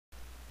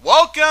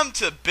Welcome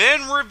to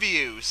Ben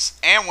Reviews,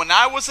 and when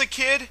I was a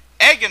kid,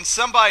 egging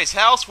somebody's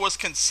house was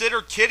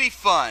considered kiddie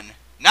fun,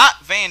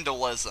 not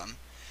vandalism.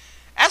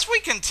 As we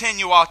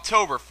continue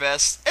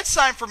Octoberfest, it's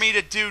time for me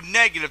to do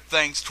negative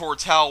things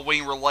towards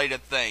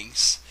Halloween-related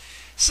things.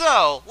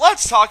 So,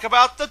 let's talk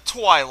about the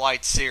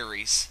Twilight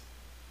series.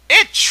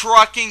 It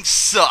trucking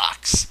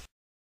sucks.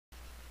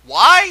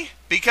 Why?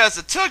 Because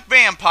it took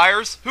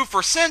vampires, who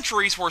for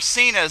centuries were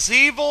seen as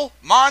evil,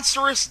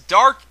 monstrous,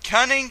 dark,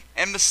 cunning,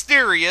 and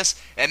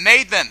mysterious, and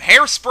made them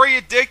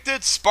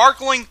hairspray-addicted,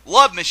 sparkling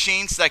love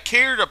machines that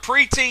cater to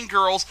preteen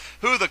girls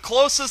who the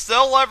closest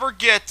they'll ever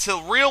get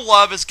to real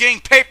love is getting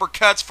paper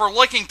cuts for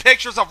licking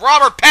pictures of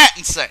Robert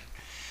Pattinson.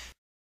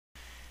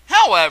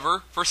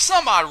 However, for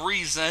some odd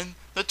reason,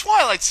 the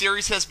Twilight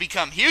series has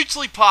become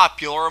hugely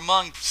popular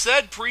among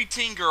said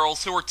preteen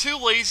girls who are too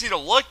lazy to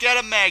look at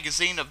a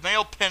magazine of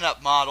male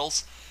pinup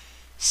models.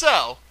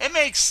 So, it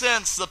makes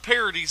sense the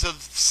parodies of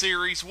the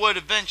series would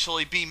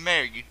eventually be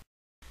made.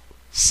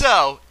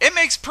 It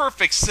makes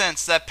perfect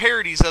sense that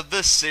parodies of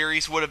this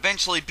series would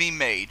eventually be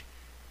made.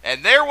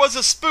 And there was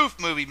a spoof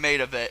movie made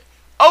of it.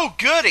 Oh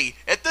goody,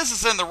 if this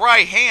is in the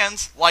right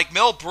hands, like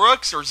Mel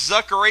Brooks or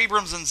Zucker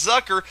Abrams and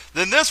Zucker,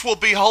 then this will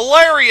be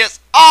hilarious.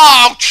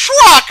 Oh,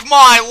 truck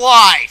my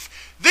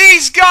life!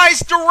 These guys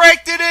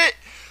directed it?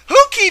 Who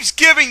keeps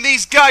giving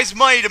these guys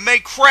money to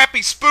make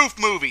crappy spoof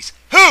movies?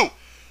 Who?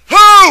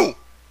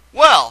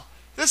 Well,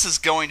 this is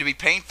going to be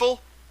painful.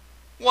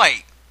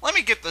 Wait, let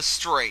me get this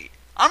straight.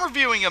 I'm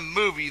reviewing a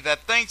movie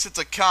that thinks it's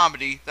a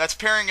comedy that's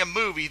pairing a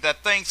movie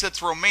that thinks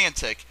it's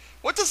romantic.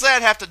 What does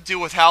that have to do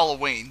with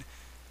Halloween?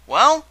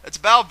 Well, it's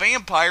about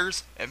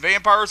vampires, and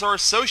vampires are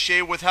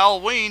associated with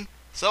Halloween,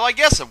 so I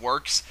guess it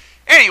works.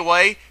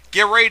 Anyway,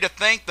 get ready to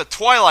think the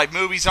Twilight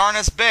movies aren't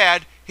as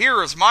bad.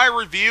 Here is my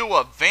review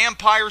of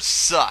Vampires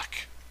Suck.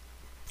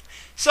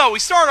 So, we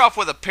start off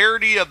with a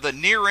parody of the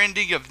near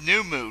ending of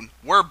New Moon,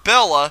 where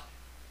Bella,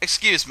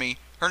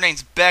 her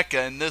name's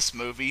Becca in this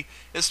movie,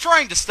 is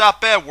trying to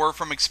stop Edward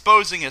from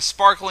exposing his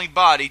sparkling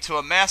body to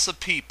a mass of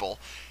people.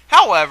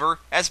 However,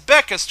 as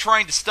Becca's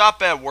trying to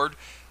stop Edward,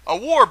 a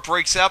war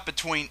breaks out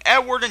between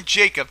Edward and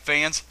Jacob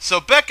fans,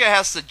 so Becca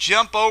has to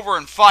jump over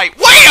and fight.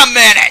 Wait a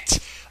minute!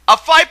 A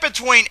fight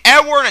between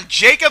Edward and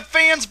Jacob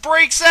fans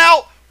breaks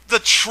out? The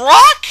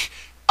truck?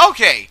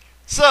 Okay,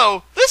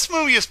 so this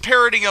movie is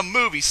parodying a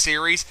movie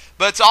series,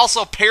 but it's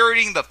also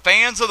parodying the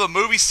fans of the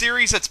movie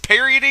series it's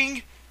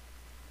parodying?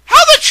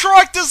 How the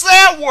truck does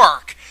that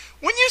work?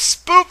 When you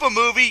spoof a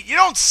movie, you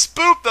don't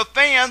spoof the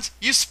fans,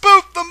 you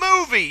spoof the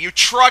movie, you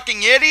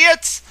trucking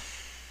idiots!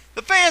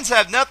 The fans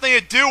have nothing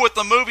to do with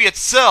the movie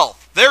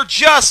itself. They're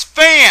just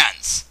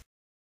fans.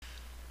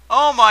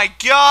 Oh my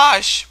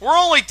gosh, we're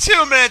only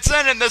 2 minutes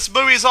in and this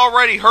movie is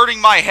already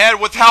hurting my head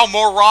with how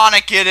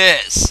moronic it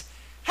is.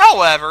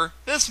 However,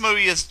 this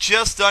movie is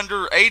just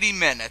under 80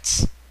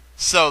 minutes.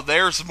 So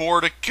there's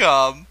more to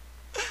come.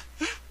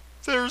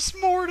 There's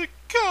more to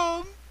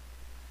come.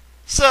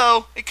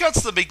 So, it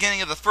cuts to the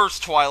beginning of the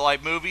first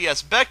Twilight movie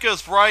as Becca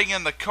is riding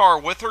in the car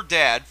with her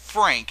dad,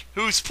 Frank,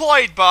 who's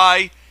played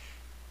by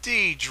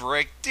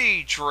Diedrich,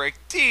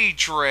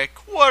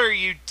 what are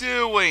you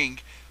doing?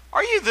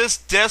 Are you this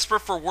desperate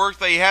for work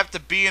that you have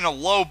to be in a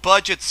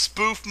low-budget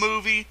spoof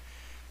movie?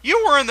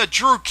 You were in the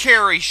Drew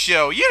Carey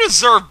show. You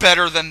deserve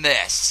better than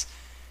this.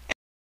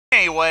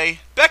 Anyway,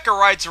 Becca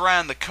rides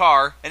around in the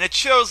car, and it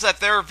shows that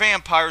there are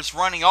vampires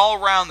running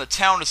all around the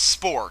town of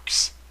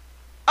Sporks.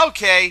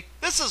 Okay,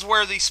 this is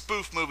where these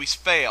spoof movies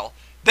fail.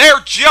 Their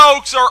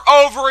jokes are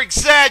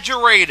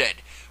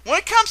over-exaggerated. When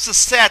it comes to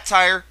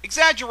satire,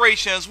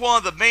 exaggeration is one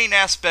of the main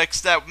aspects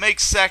that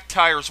makes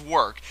satires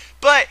work.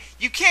 But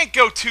you can't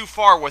go too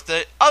far with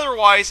it,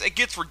 otherwise it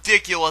gets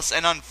ridiculous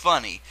and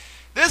unfunny.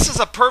 This is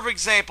a perfect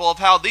example of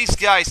how these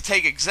guys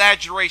take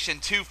exaggeration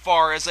too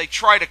far as they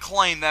try to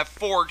claim that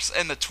Forks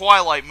in the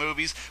Twilight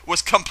movies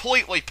was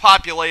completely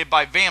populated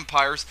by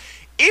vampires.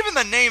 Even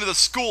the name of the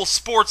school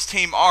sports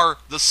team are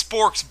the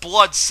Sporks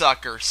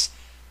Bloodsuckers.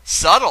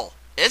 Subtle,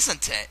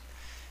 isn't it?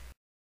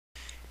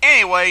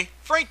 Anyway,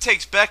 Frank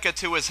takes Becca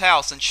to his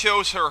house and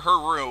shows her her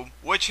room,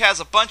 which has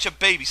a bunch of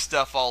baby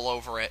stuff all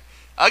over it.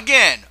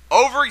 Again,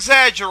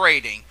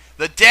 over-exaggerating.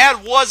 The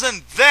dad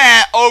wasn't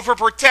that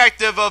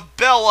overprotective of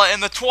Bella in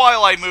the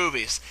Twilight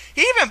movies.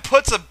 He even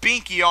puts a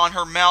binky on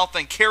her mouth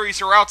and carries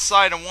her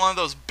outside in one of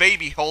those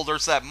baby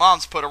holders that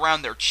moms put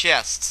around their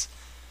chests.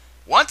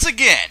 Once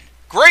again,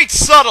 great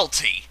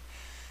subtlety.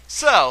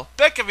 So,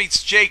 Becca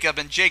meets Jacob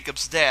and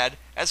Jacob's dad,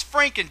 as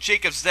Frank and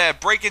Jacob's dad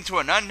break into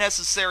an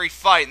unnecessary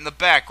fight in the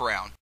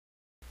background.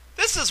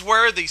 This is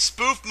where the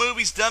spoof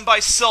movies done by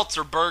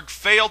Seltzer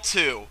fail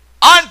too.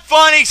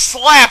 Unfunny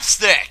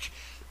slapstick!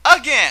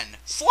 Again,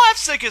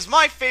 slapstick is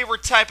my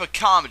favorite type of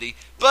comedy,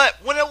 but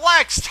when it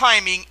lacks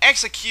timing,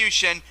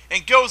 execution,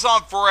 and goes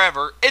on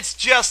forever, it's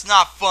just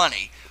not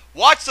funny.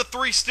 Watch the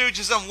Three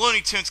Stooges and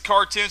Looney Tunes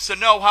cartoons to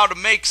know how to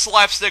make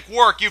slapstick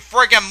work, you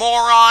friggin'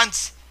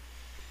 morons!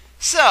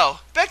 So,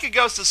 Becca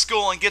goes to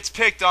school and gets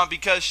picked on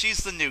because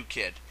she's the new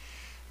kid.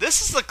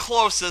 This is the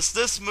closest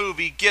this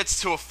movie gets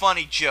to a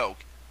funny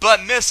joke.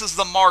 but misses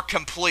the mark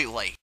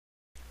completely.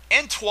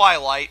 In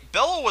Twilight,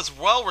 Bella was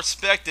well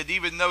respected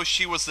even though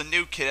she was the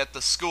new kid at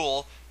the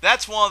school.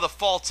 That's one of the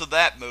faults of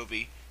that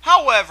movie.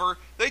 However,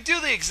 they do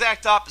the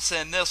exact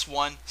opposite in this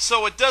one,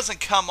 so it doesn't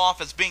come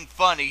off as being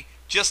funny,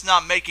 just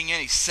not making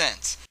any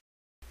sense.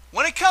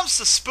 When it comes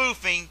to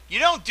spoofing, you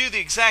don't do the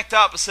exact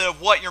opposite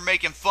of what you're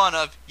making fun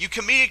of, you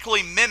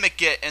comedically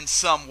mimic it in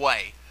some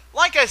way.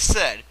 Like I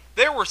said,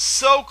 they were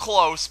so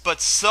close,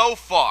 but so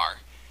far.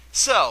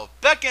 So,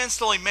 Becca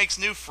instantly makes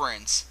new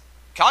friends,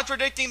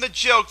 contradicting the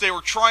joke they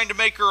were trying to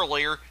make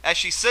earlier as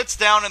she sits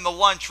down in the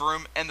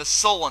lunchroom and the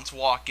Solons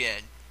walk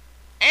in.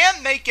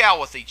 And make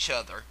out with each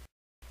other.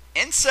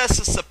 Incest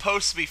is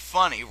supposed to be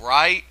funny,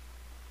 right?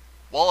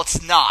 Well,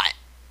 it's not.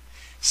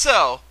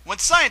 So, when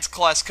science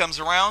class comes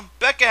around,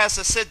 Becca has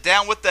to sit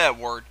down with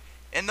Edward.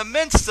 In the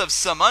midst of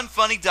some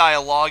unfunny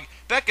dialogue,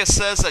 Becca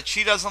says that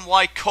she doesn't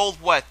like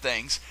cold, wet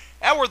things.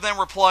 Edward then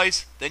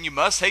replies, "Then you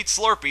must hate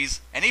Slurpees,"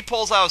 and he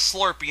pulls out a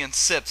Slurpee and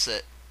sips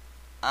it.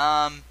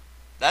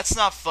 That's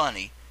not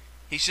funny.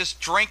 He's just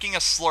drinking a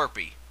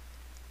Slurpee.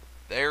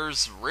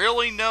 There's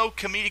really no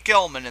comedic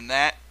element in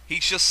that.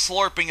 He's just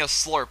slurping a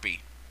Slurpee.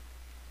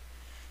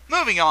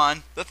 Moving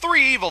on, the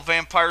three evil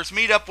vampires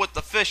meet up with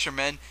the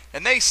fishermen,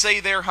 and they say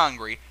they're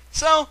hungry.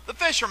 So, the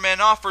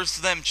fisherman offers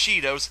them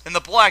Cheetos, and the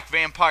black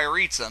vampire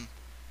eats them.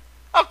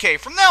 Okay,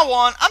 from now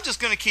on, I'm just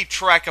going to keep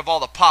track of all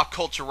the pop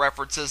culture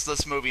references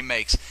this movie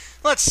makes.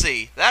 Let's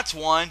see, that's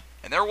one,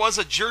 and there was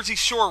a Jersey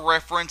Shore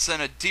reference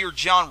and a Dear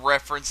John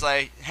reference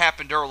that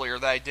happened earlier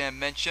that I didn't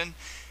mention,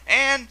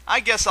 and I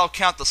guess I'll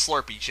count the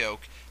Slurpee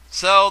joke.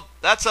 So,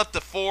 that's up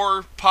to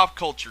 4 pop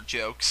culture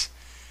jokes.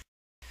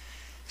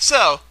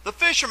 So, the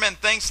fisherman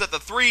thinks that the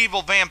three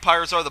evil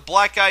vampires are the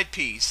Black Eyed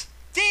Peas.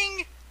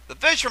 Ding! The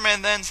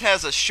fisherman then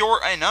has a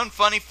short and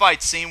unfunny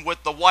fight scene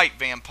with the white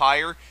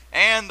vampire,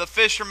 and the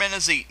fisherman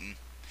is eaten.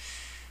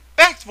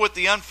 Back with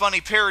the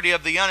unfunny parody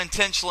of the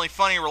unintentionally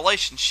funny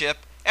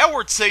relationship,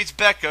 Edward saves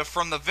Becca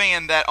from the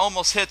van that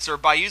almost hits her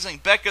by using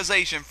Becca's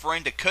Asian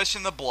friend to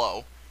cushion the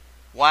blow.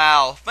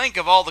 Wow, think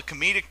of all the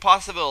comedic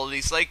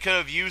possibilities they could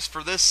have used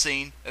for this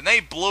scene, and they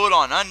blew it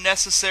on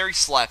unnecessary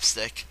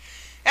slapstick.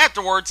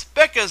 Afterwards,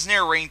 Becca is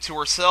narrating to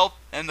herself,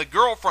 and the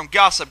girl from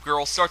Gossip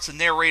Girl starts to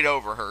narrate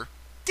over her.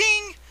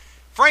 Ding!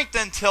 Frank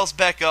then tells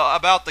Becca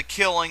about the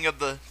killing of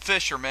the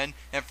fisherman,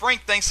 and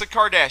Frank thinks the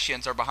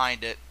Kardashians are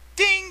behind it.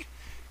 Ding!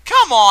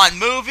 Come on,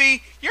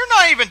 movie! You're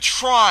not even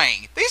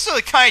trying! These are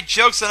the kind of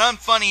jokes that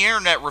unfunny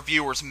internet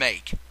reviewers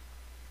make.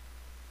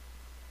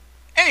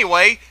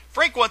 Anyway,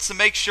 Frank wants to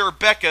make sure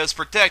Becca is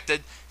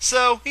protected,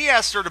 so he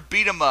asks her to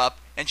beat him up,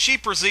 and she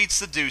proceeds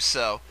to do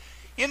so.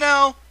 You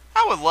know,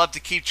 I would love to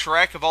keep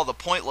track of all the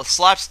pointless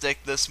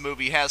slapstick this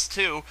movie has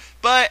too,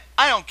 but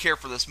I don't care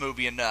for this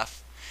movie enough.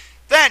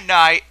 That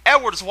night,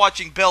 Edward is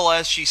watching Bella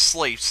as she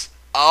sleeps.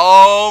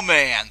 Oh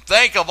man,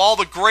 think of all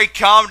the great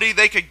comedy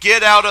they could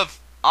get out of...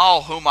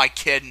 Oh, who am I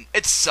kidding?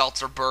 It's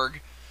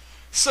Seltzerberg.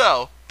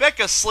 So,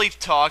 Becca sleep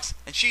talks,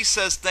 and she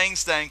says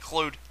things that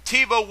include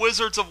TiVo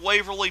Wizards of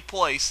Waverly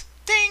Place.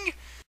 Ding!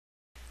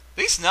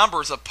 These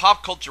numbers of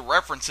pop culture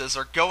references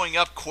are going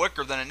up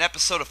quicker than an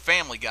episode of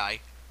Family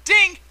Guy.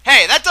 Ding!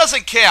 Hey, that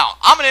doesn't count.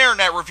 I'm an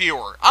internet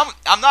reviewer.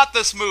 I'm not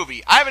this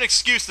movie. I have an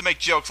excuse to make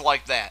jokes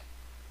like that.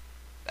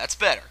 That's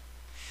better.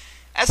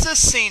 As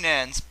this scene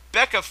ends,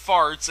 Becca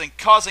farts and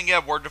causing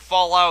Edward to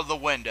fall out of the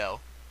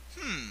window.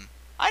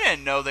 I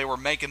didn't know they were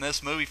making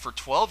this movie for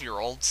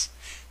 12-year-olds.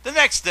 The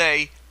next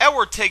day,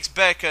 Edward takes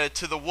Becca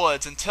to the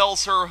woods and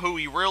tells her who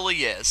he really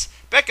is.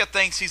 Becca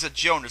thinks he's a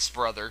Jonas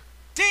brother.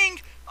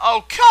 Ding!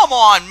 Oh, come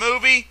on,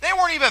 movie! They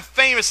weren't even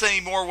famous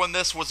anymore when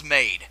this was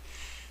made.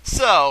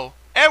 So,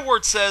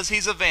 Edward says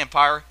he's a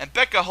vampire, and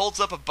Becca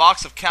holds up a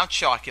box of Count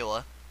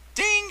Chocula.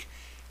 Ding!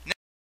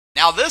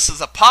 Now this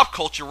is a pop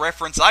culture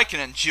reference I can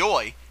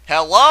enjoy.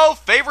 Hello,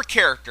 favorite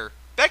character.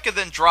 Becca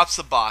then drops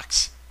the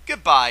box.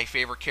 Goodbye,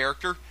 favorite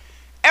character.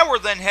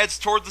 Edward then heads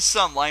toward the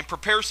sunlight and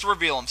prepares to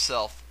reveal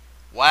himself.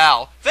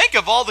 Wow, think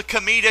of all the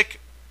comedic...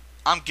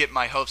 I'm getting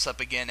my hopes up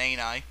again,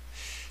 ain't I?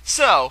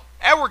 So,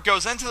 Edward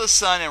goes into the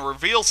sun and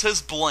reveals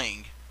his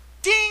bling.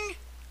 Ding!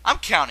 I'm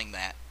counting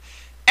that.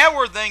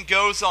 Edward then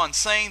goes on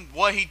saying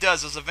what he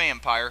does as a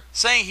vampire,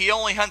 saying he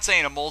only hunts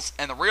animals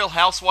and the Real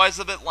Housewives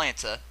of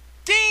Atlanta.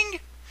 Ding!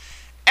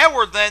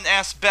 Edward then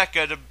asks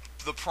Becca to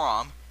the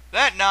prom.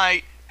 That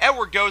night,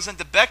 Edward goes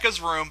into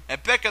Becca's room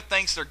and Becca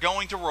thinks they're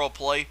going to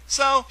roleplay,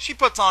 so she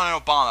puts on an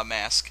Obama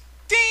mask.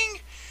 Ding!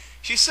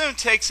 She soon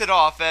takes it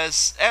off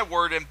as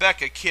Edward and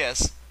Becca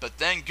kiss, but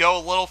then go a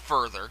little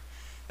further.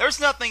 There's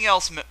nothing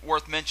else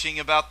worth mentioning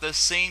about this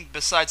scene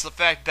besides the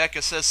fact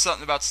Becca says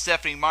something about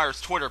Stephanie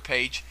Meyer's Twitter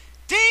page.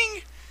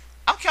 Ding!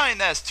 I'm counting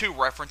that as 2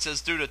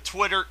 references due to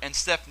Twitter and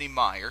Stephanie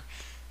Meyer.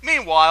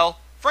 Meanwhile,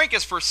 Frank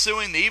is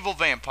pursuing the evil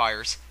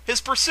vampires.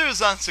 His pursuit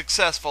is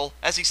unsuccessful,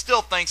 as he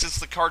still thinks it's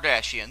the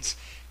Kardashians.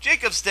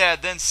 Jacob's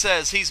dad then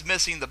says he's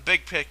missing the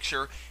big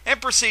picture,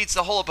 and proceeds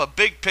to hold up a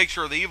big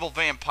picture of the evil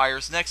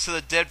vampires next to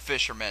the dead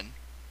fishermen.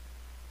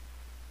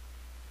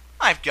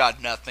 I've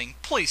got nothing.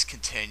 Please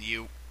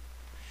continue.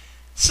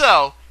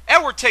 So,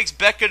 Edward takes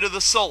Becca to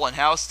the Solon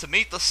house to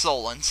meet the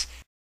Solons.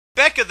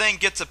 Becca then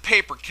gets a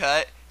paper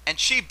cut, and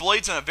she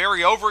bleeds in a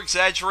very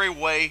over-exaggerated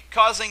way,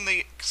 causing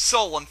the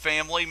Solon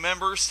family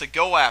members to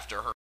go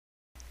after her.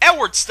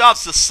 Edward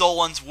stops the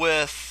Solons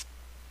with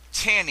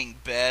tanning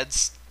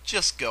beds.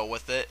 Just go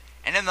with it.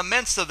 And in the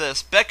midst of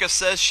this, Becca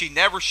says she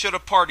never should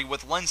have partied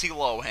with Lindsay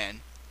Lohan.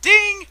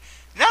 Ding!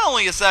 Not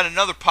only is that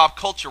another pop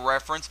culture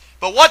reference,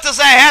 but what does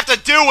that have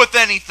to do with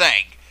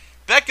anything?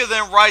 Becca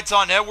then rides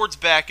on Edward's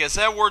back as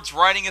Edward's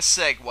riding a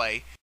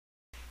Segway.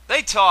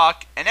 They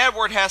talk, and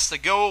Edward has to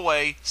go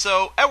away,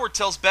 so Edward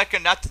tells Becca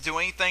not to do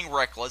anything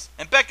reckless,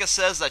 and Becca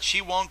says that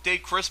she won't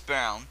date Chris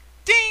Brown.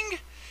 Ding!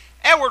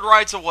 Edward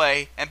rides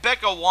away, and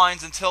Becca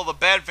whines until the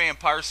bad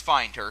vampires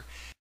find her.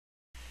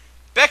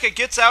 Becca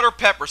gets out her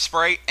pepper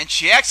spray, and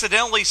she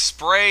accidentally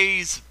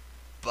sprays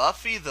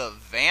Buffy the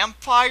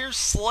Vampire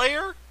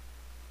Slayer?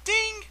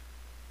 Ding!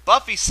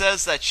 Buffy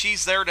says that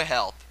she's there to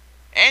help,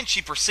 and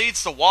she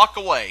proceeds to walk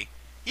away.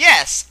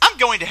 Yes, I'm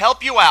going to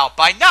help you out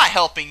by not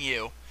helping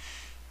you.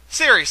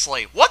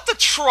 Seriously, what the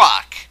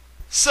truck?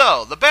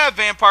 So, the bad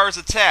vampires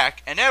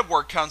attack, and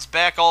Edward comes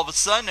back all of a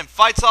sudden and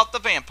fights off the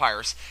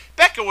vampires.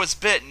 Becca was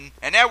bitten,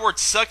 and Edward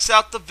sucks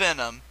out the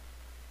venom.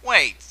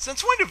 Wait,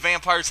 since when do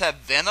vampires have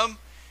venom?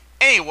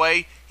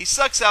 Anyway, he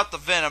sucks out the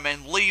venom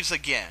and leaves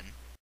again.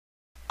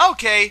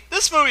 Okay,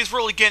 this movie is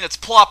really getting its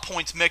plot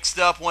points mixed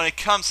up when it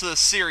comes to the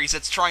series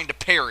it's trying to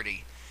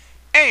parody.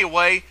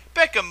 Anyway,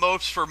 Becca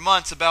mopes for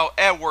months about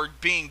Edward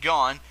being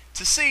gone.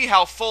 To see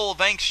how full of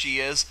angst she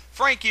is,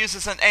 Frank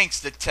uses an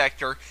angst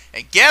detector,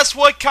 and guess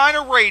what kind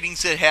of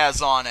ratings it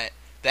has on it?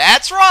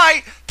 That's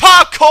right,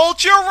 pop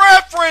culture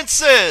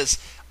references!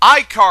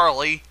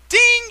 iCarly,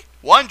 ding!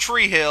 One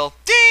Tree Hill,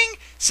 ding!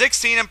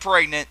 16 and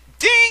Pregnant,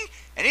 ding!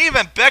 And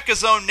even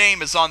Becca's own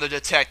name is on the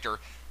detector.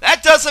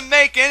 That doesn't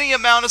make any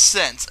amount of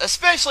sense,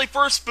 especially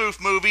for a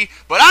spoof movie,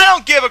 but I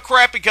don't give a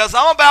crap because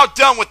I'm about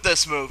done with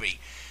this movie.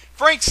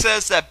 Frank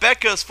says that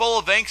Becca is full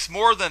of angst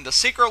more than the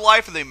secret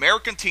life of the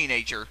American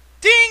teenager.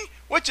 Ding!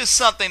 Which is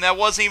something that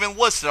wasn't even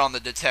listed on the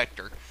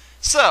detector.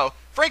 So,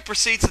 Frank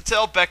proceeds to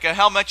tell Becca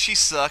how much she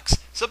sucks,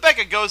 so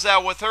Becca goes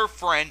out with her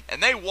friend,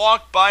 and they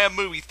walk by a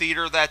movie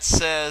theater that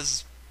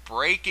says,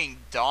 Breaking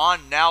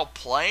Dawn now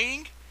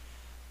playing?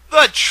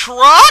 The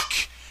truck?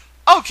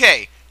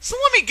 Okay, so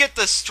let me get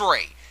this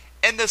straight.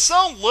 In this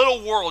own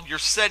little world you're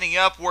setting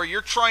up where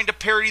you're trying to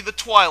parody the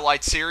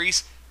Twilight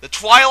series, the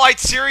Twilight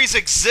series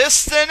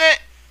exists in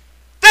it?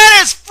 That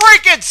is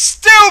freaking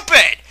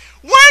stupid!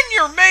 When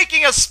you're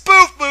making a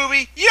spoof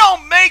movie, you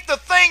don't make the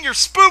thing you're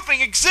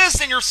spoofing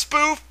exist in your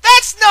spoof.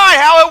 That's not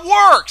how it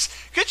works.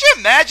 Could you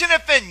imagine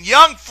if in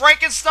Young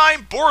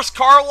Frankenstein, Boris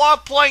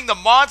Karloff playing the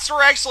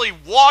monster actually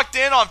walked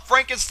in on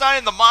Frankenstein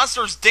and the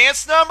monster's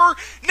dance number?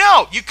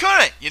 No, you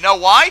couldn't. You know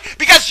why?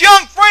 Because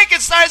Young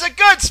Frankenstein is a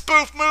good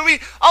spoof movie,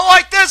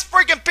 unlike this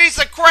freaking piece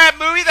of crap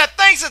movie that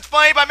thinks it's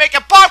funny by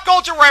making pop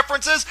culture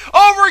references,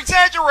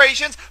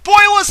 over-exaggerations,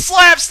 pointless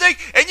slapstick,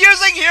 and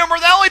using humor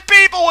that only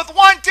people with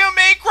one too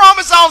many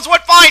chromosomes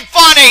would find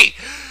funny.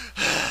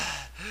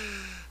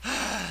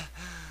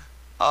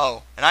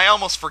 Oh, and I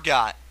almost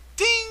forgot.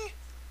 Ding!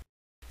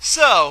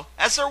 So,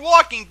 as they're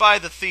walking by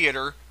the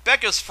theater,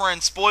 Becca's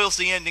friend spoils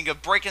the ending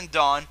of Breaking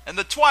Dawn, and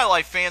the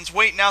Twilight fans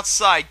waiting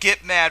outside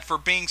get mad for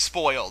being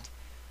spoiled.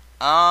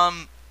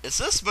 Is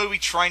this movie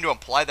trying to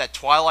imply that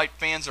Twilight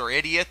fans are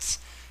idiots?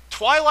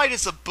 Twilight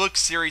is a book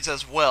series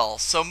as well,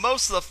 so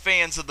most of the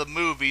fans of the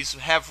movies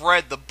have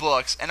read the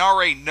books and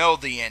already know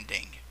the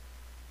ending.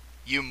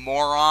 You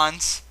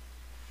morons.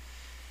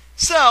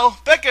 So,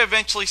 Becca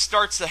eventually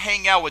starts to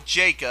hang out with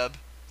Jacob.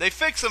 They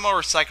fix a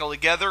motorcycle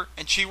together,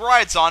 and she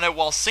rides on it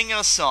while singing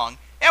a song.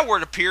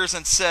 Edward appears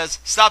and says,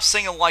 "Stop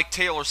singing like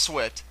Taylor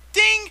Swift."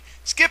 Ding!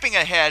 Skipping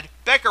ahead,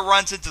 Becca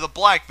runs into the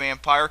black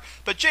vampire,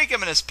 but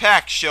Jacob and his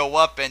pack show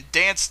up and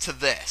dance to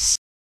this.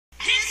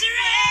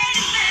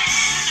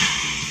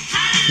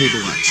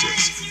 Cable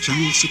Access,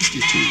 Channel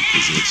 62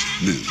 presents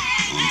Men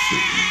on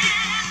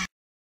Film.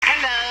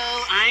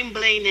 Hello, I'm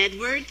Blaine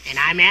Edwards. And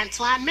I'm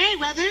Antoine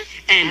Mayweather.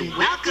 And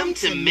welcome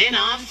to Men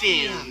on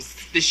Films,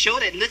 the show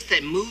that looks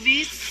at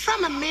movies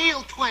From a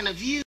male point of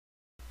view.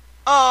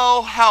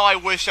 Oh, how I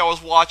wish I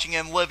was watching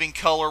in living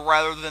color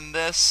rather than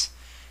this.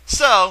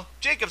 So,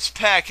 Jacob's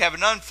pack have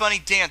an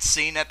unfunny dance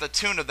scene at the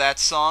tune of that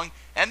song,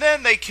 and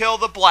then they kill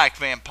the black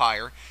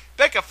vampire.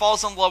 Becca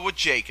falls in love with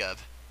Jacob.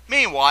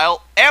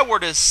 Meanwhile,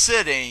 Edward is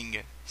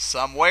sitting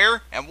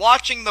somewhere and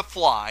watching The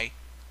Fly.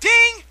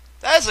 Ding!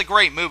 That is a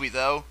great movie,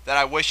 though, that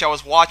I wish I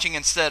was watching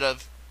instead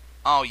of,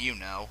 oh, you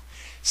know.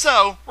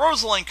 So,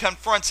 Rosalind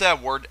confronts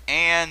Edward,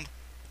 and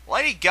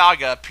Lady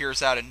Gaga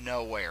appears out of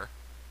nowhere.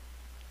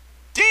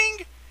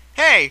 Ding!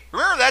 Hey,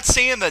 remember that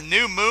scene in The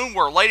New Moon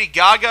where Lady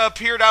Gaga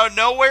appeared out of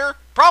nowhere?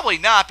 Probably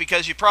not,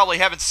 because you probably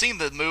haven't seen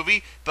the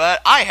movie,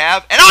 but I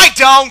have, and I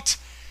don't!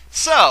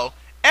 So,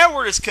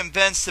 Edward is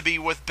convinced to be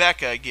with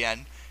Becca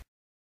again.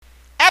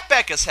 At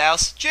Becca's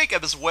house,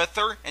 Jacob is with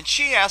her, and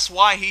she asks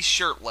why he's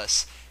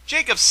shirtless.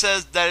 Jacob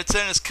says that it's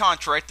in his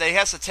contract that he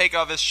has to take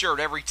off his shirt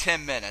every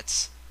 10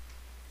 minutes.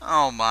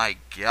 Oh my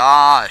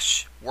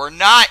gosh. We're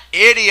not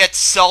idiots,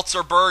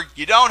 Seltzerberg.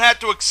 You don't have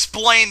to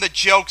explain the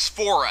jokes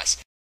for us.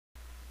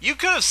 You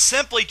could have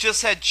simply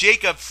just had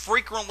Jacob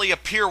frequently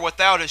appear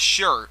without his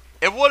shirt.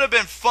 It would have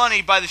been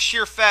funny by the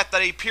sheer fact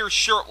that he appears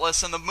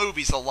shirtless in the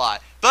movies a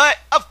lot. But,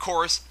 of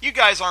course, you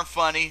guys aren't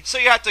funny, so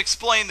you have to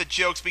explain the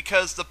jokes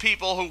because the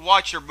people who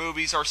watch your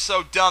movies are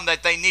so dumb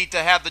that they need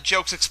to have the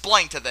jokes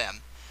explained to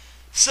them.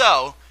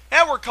 So,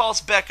 Edward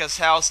calls Becca's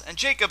house, and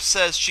Jacob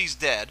says she's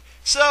dead.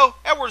 So,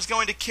 Edward's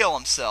going to kill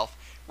himself.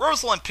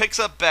 Rosalind picks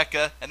up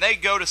Becca, and they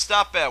go to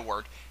stop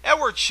Edward.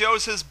 Edward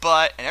shows his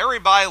butt, and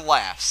everybody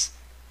laughs.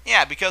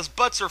 Yeah, because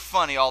butts are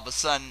funny all of a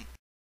sudden.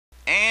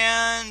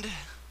 And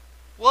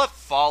what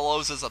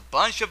follows is a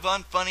bunch of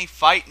unfunny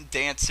fight and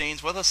dance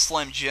scenes with a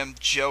Slim Jim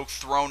joke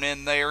thrown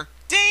in there.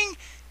 Ding!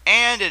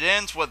 And it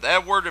ends with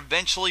Edward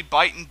eventually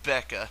biting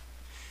Becca.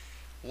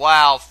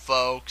 Wow,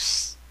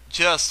 folks.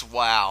 Just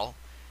wow.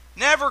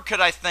 Never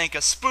could I think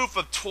a spoof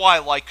of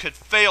Twilight could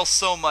fail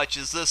so much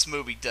as this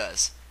movie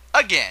does.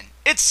 Again,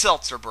 it's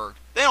Seltzerberg.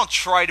 They don't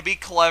try to be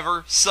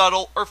clever,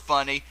 subtle, or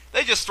funny.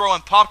 They just throw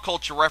in pop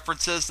culture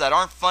references that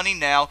aren't funny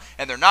now,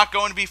 and they're not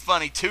going to be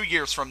funny 2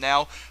 years from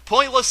now,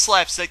 pointless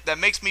slapstick that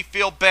makes me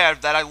feel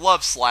bad that I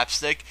love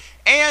slapstick,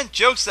 and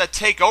jokes that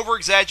take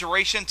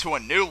over-exaggeration to a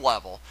new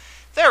level.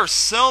 There are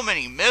so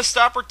many missed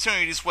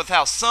opportunities with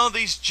how some of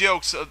these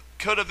jokes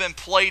could have been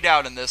played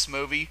out in this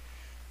movie.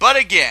 But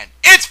again,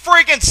 it's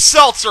freaking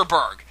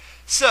Seltzerberg!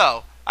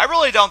 So, I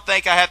really don't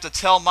think I have to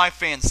tell my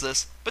fans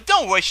this, but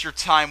don't waste your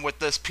time with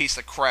this piece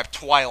of crap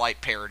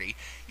Twilight parody.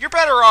 You're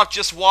better off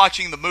just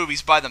watching the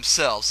movies by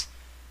themselves.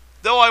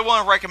 Though I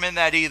won't recommend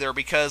that either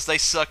because they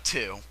suck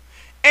too.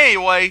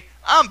 Anyway,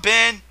 I'm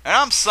Ben, and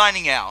I'm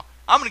signing out.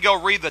 I'm going to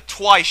go read the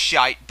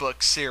Twishite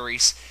book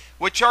series,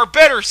 which are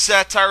better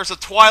satires of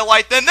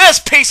Twilight than this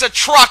piece of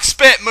truck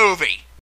spit movie.